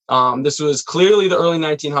 This was clearly the early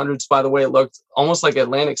 1900s, by the way. It looked almost like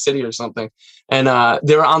Atlantic City or something. And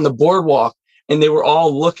they were on the boardwalk. And they were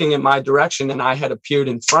all looking in my direction, and I had appeared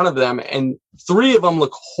in front of them. And 3 of them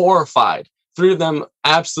looked horrified. 3 of them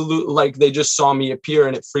absolutely like they just saw me appear,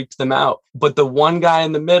 and it freaked them out. But the one guy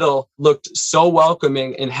in the middle looked so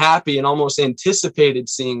welcoming and happy and almost anticipated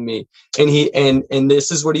seeing me. And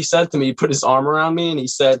this is what he said to me. He put his arm around me and he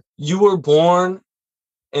said, "You were born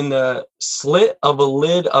in the slit of a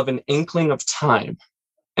lid of an inkling of time."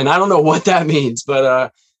 And I don't know what that means,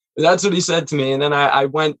 but that's what he said to me. And then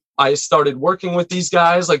I started working with these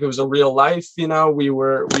guys like it was a real life. You know, we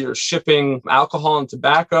were shipping alcohol and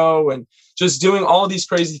tobacco and just doing all these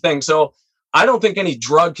crazy things. So I don't think any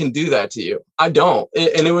drug can do that to you. I don't.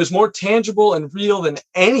 And it was more tangible and real than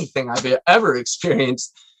anything I've ever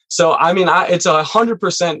experienced. So, I mean, it's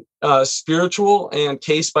 100% spiritual and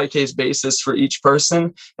case by case basis for each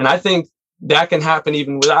person. And I think that can happen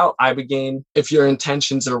even without Ibogaine if your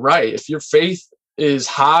intentions are right. If your faith is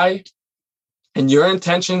high and your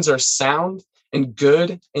intentions are sound and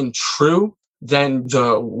good and true, then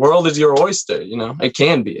the world is your oyster. You know, it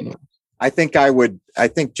can be. You know? I think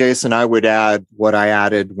Jason, I would add what I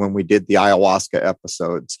added when we did the ayahuasca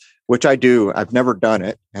episodes, which I do. I've never done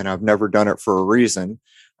it, and I've never done it for a reason,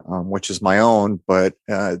 which is my own. But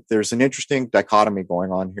there's an interesting dichotomy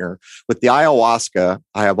going on here. With the ayahuasca,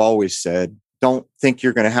 I have always said, don't think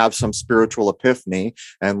you're going to have some spiritual epiphany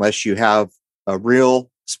unless you have a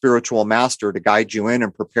real spiritual master to guide you in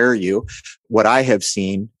and prepare you. What I have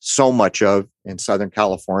seen so much of in Southern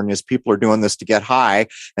California is people are doing this to get high,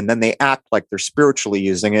 and then they act like they're spiritually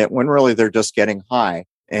using it when really they're just getting high.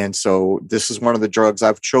 And so this is one of the drugs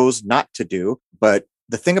I've chose not to do. But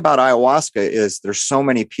the thing about ayahuasca is there's so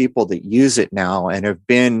many people that use it now and have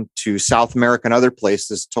been to South America and other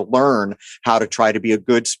places to learn how to try to be a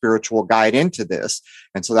good spiritual guide into this.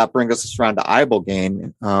 And so that brings us around to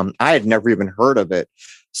ibogaine. I had never even heard of it.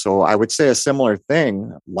 So I would say a similar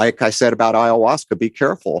thing. Like I said about ayahuasca, be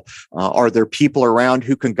careful. Are there people around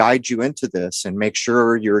who can guide you into this and make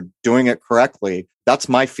sure you're doing it correctly? That's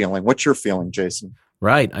my feeling. What's your feeling, Jason?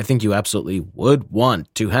 Right. I think you absolutely would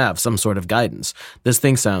want to have some sort of guidance. This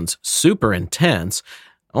thing sounds super intense,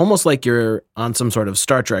 almost like you're on some sort of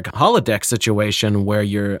Star Trek holodeck situation where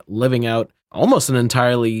you're living out almost an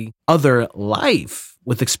entirely other life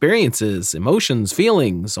with experiences, emotions,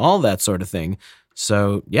 feelings, all that sort of thing.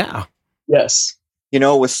 So, yeah. Yes. You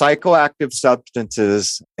know, with psychoactive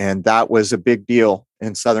substances, and that was a big deal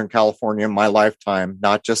in Southern California in my lifetime,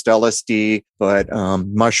 not just LSD, but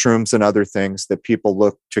mushrooms and other things that people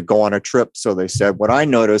look to go on a trip. So they said, what I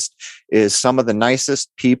noticed is some of the nicest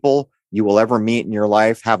people you will ever meet in your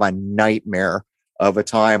life have a nightmare of a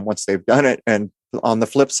time once they've done it. And on the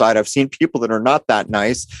flip side, I've seen people that are not that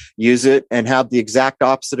nice use it and have the exact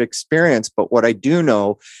opposite experience. But what I do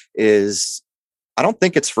know is I don't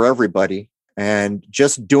think it's for everybody. And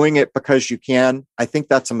just doing it because you can, I think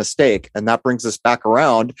that's a mistake. And that brings us back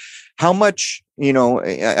around. How much, you know,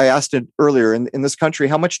 I asked it earlier, in this country,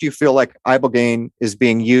 how much do you feel like ibogaine is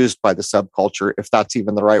being used by the subculture, if that's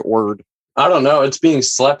even the right word? I don't know. It's being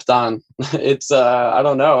slept on. It's, I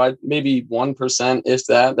don't know, maybe 1%, if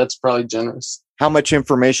that. That's probably generous. How much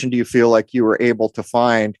information do you feel like you were able to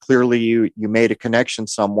find? Clearly, you made a connection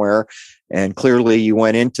somewhere, and clearly you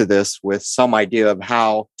went into this with some idea of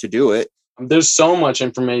how to do it. There's so much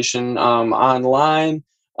information online.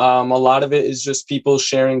 A lot of it is just people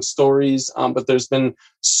sharing stories, but there's been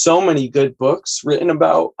so many good books written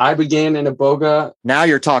about ibogaine and iboga. Now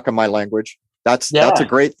you're talking my language. That's a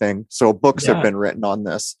great thing. So books have been written on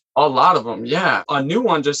this. A lot of them, yeah. A new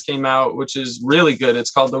one just came out, which is really good.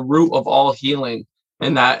 It's called The Root of All Healing,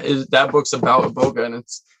 and that book's about iboga, and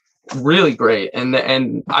it's really great.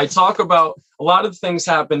 And I talk about a lot of things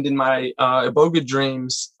happened in my iboga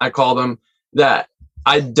dreams, I call them, that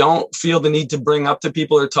I don't feel the need to bring up to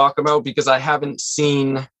people or talk about because I haven't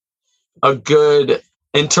seen a good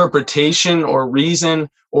interpretation or reason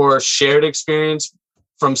or shared experience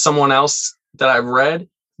from someone else that I've read.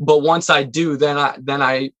 But once I do, then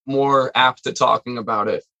I more apt to talking about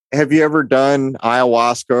it. Have you ever done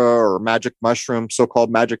ayahuasca or magic mushrooms,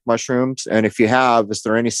 so-called magic mushrooms? And if you have, is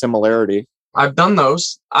there any similarity? I've done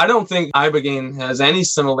those. I don't think ibogaine has any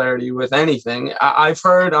similarity with anything. I've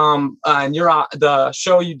heard, and the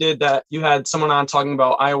show you did that you had someone on talking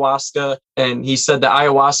about ayahuasca, and he said that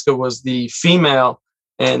ayahuasca was the female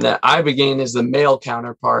and that ibogaine is the male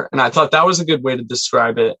counterpart. And I thought that was a good way to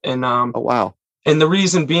describe it. And oh, wow. And the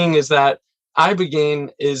reason being is that ibogaine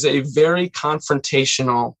is a very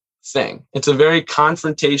confrontational thing. It's a very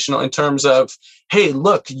confrontational in terms of, hey,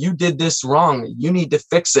 look, you did this wrong. You need to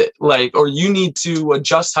fix it. Or you need to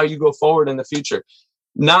adjust how you go forward in the future.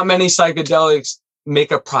 Not many psychedelics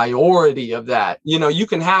make a priority of that. You know, you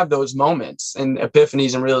can have those moments and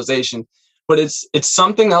epiphanies and realization, but it's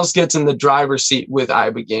something else gets in the driver's seat with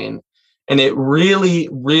ibogaine. And it really,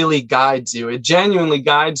 really guides you. It genuinely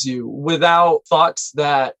guides you without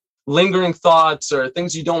lingering thoughts or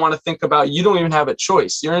things you don't want to think about. You don't even have a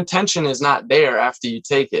choice. Your intention is not there after you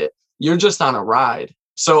take it. You're just on a ride.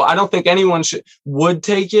 So I don't think anyone would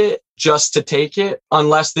take it just to take it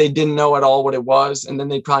unless they didn't know at all what it was. And then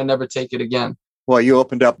they'd probably never take it again. Well, you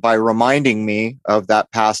opened up by reminding me of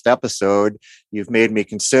that past episode. You've made me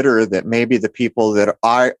consider that maybe the people that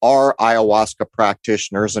are ayahuasca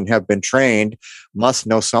practitioners and have been trained must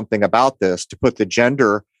know something about this. To put the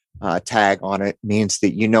gender tag on it means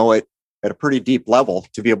that you know it at a pretty deep level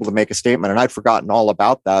to be able to make a statement. And I'd forgotten all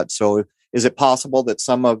about that. So is it possible that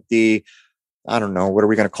some of the, I don't know, what are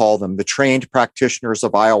we going to call them? The trained practitioners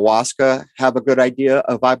of ayahuasca have a good idea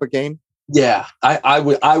of ibogaine? Yeah, I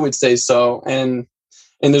would say so. And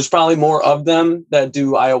there's probably more of them that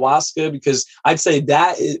do ayahuasca, because I'd say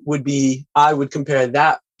that I would compare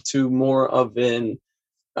that to more of an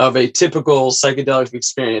of a typical psychedelic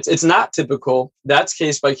experience. It's not typical. That's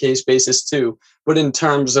case by case basis too. But in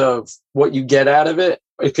terms of what you get out of it,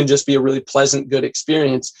 it can just be a really pleasant, good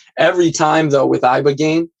experience. Every time though with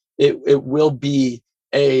Ibogaine, it will be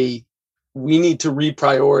we need to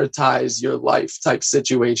reprioritize your life type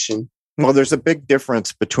situation. Well, there's a big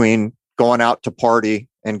difference between going out to party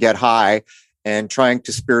and get high and trying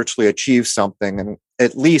to spiritually achieve something. And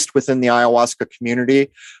at least within the ayahuasca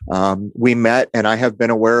community, we met, and I have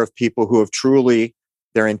been aware of people who have truly,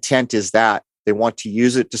 their intent is that they want to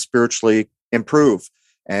use it to spiritually improve.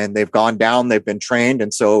 And they've gone down, they've been trained.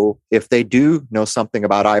 And so if they do know something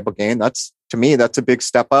about Ibogaine, to me, that's a big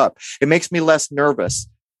step up. It makes me less nervous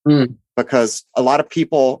because a lot of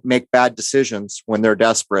people make bad decisions when they're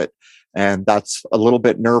desperate. And that's a little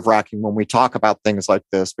bit nerve-wracking when we talk about things like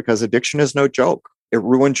this, because addiction is no joke. It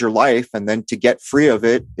ruins your life. And then to get free of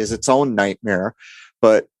it is its own nightmare.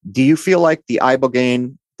 But do you feel like the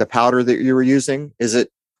Ibogaine, the powder that you were using, is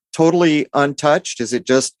it totally untouched? Is it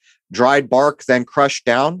just dried bark, then crushed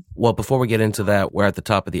down? Well, before we get into that, we're at the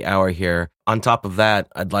top of the hour here. On top of that,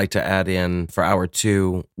 I'd like to add in for hour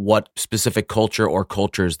 2, what specific culture or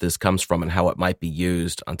cultures this comes from and how it might be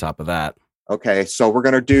used on top of that. Okay, so we're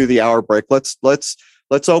going to do the hour break. Let's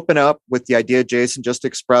open up with the idea Jason just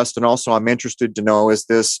expressed. And also I'm interested to know, is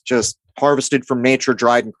this just harvested from nature,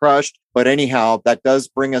 dried and crushed? But anyhow, that does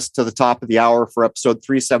bring us to the top of the hour for episode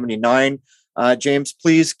 379. James,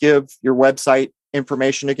 please give your website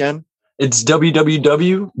information again. It's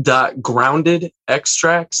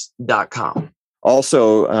www.groundedextracts.com.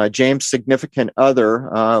 Also, James' significant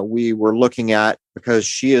other, we were looking at, because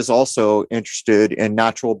she is also interested in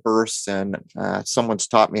natural births, and someone's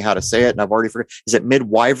taught me how to say it, and I've already forgotten. Is it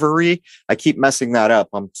midwifery? I keep messing that up.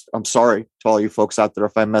 I'm sorry to all you folks out there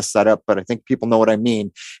if I mess that up, but I think people know what I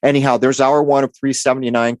mean. Anyhow, there's hour 1 of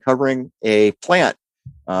 379 covering a plant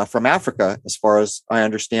from Africa, as far as I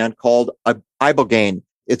understand, called Ibogaine.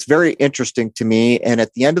 It's very interesting to me. And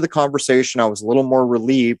at the end of the conversation, I was a little more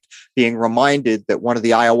relieved being reminded that one of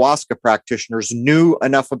the ayahuasca practitioners knew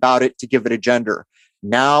enough about it to give it a gender.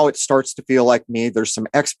 Now it starts to feel like me. There's some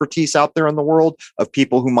expertise out there in the world of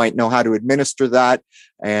people who might know how to administer that.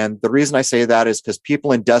 And the reason I say that is because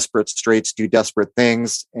people in desperate straits do desperate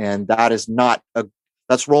things. And that is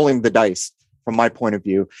that's rolling the dice from my point of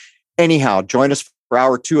view. Anyhow, join us for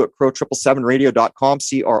hour 2 at crow777radio.com,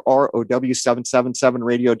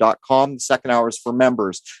 CRROW777radio.com. The second hour is for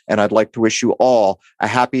members. And I'd like to wish you all a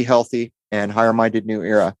happy, healthy, and higher-minded new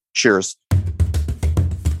era. Cheers.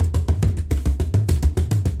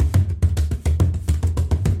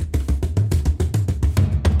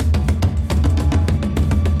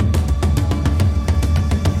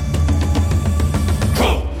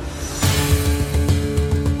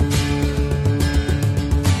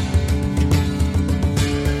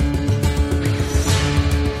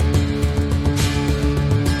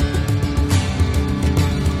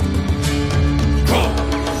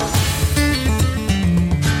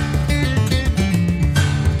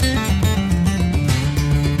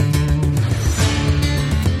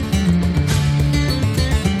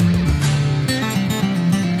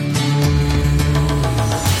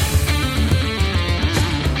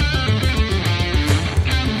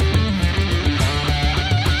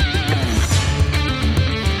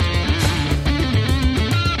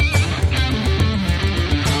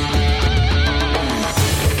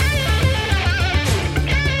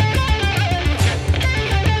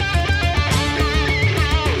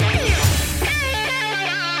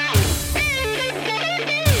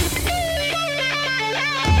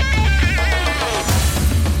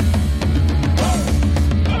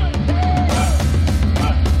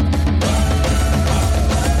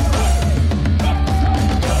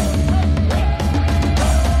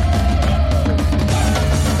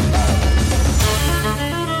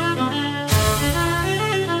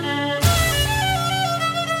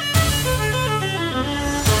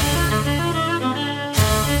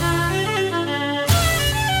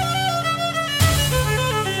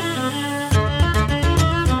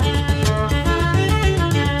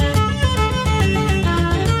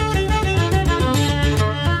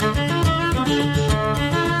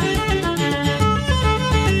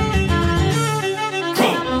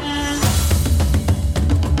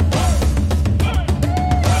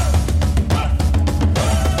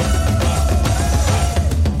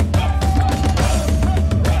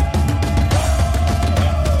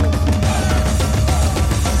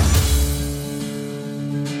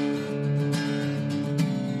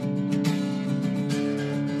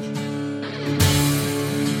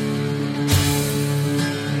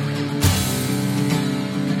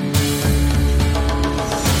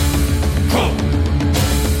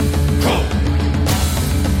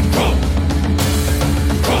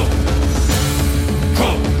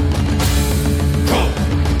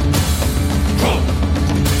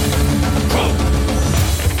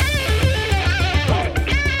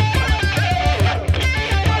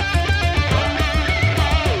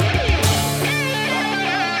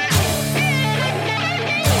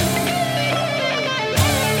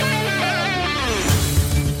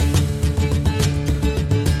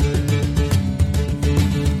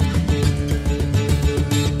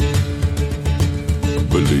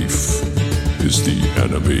 Belief is the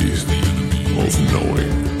enemy of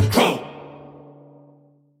knowing.